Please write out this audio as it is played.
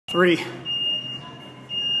3.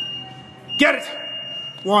 Get it.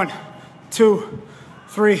 1, 2,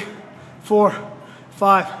 3, 4,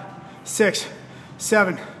 5, 6,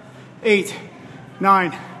 7, 8,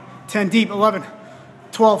 9, 10 deep, 11,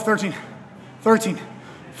 12, 13, 13,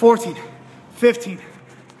 14, 15,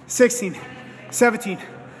 16, 17,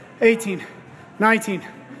 18, 19,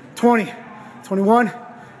 20, 21,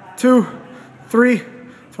 2, 3,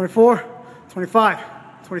 24, 25,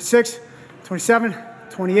 26, 27,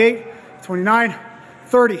 28, 29,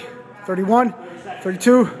 30, 31,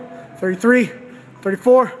 32, 33,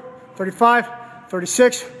 34, 35,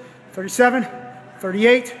 36, 37,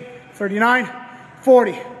 38, 39,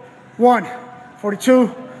 40, 1,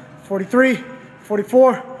 42, 43,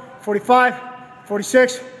 44, 45,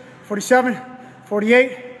 46, 47,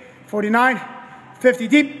 48, 49, 50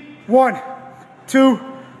 deep. 1, 2,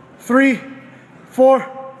 3,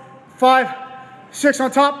 4, 5, 6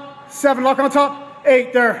 on top, 7 lock on top,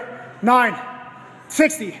 8 there, 9,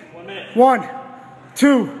 60, 1,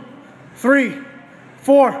 2, 3,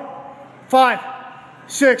 4, 5,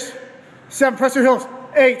 6, 7, press your heels,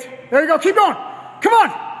 8, there you go, keep going, come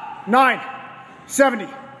on, 9, 70,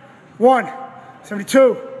 1,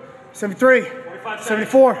 72, 73,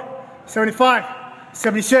 74, 75,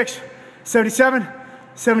 76, 77,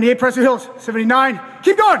 78, press your heels, 79,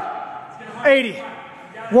 keep going, 80,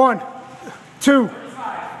 1, 2,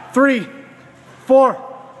 3,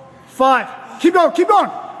 4, 5, keep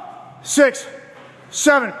going, 6,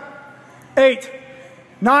 7, 8,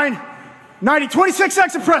 9, 90, 26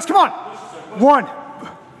 seconds of press, come on, 1,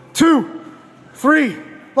 2, 3,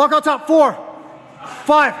 lock on top, 4,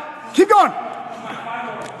 5, keep going,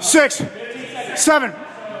 6, 7,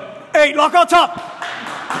 8, lock on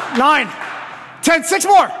top, 9, 10, 6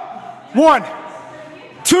 more, 1,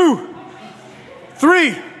 2,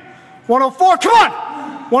 3, 104, come on,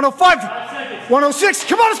 105, 106,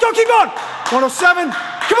 come on, let's go, keep going, 107,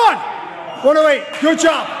 come on, 108, good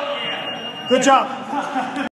job, good job.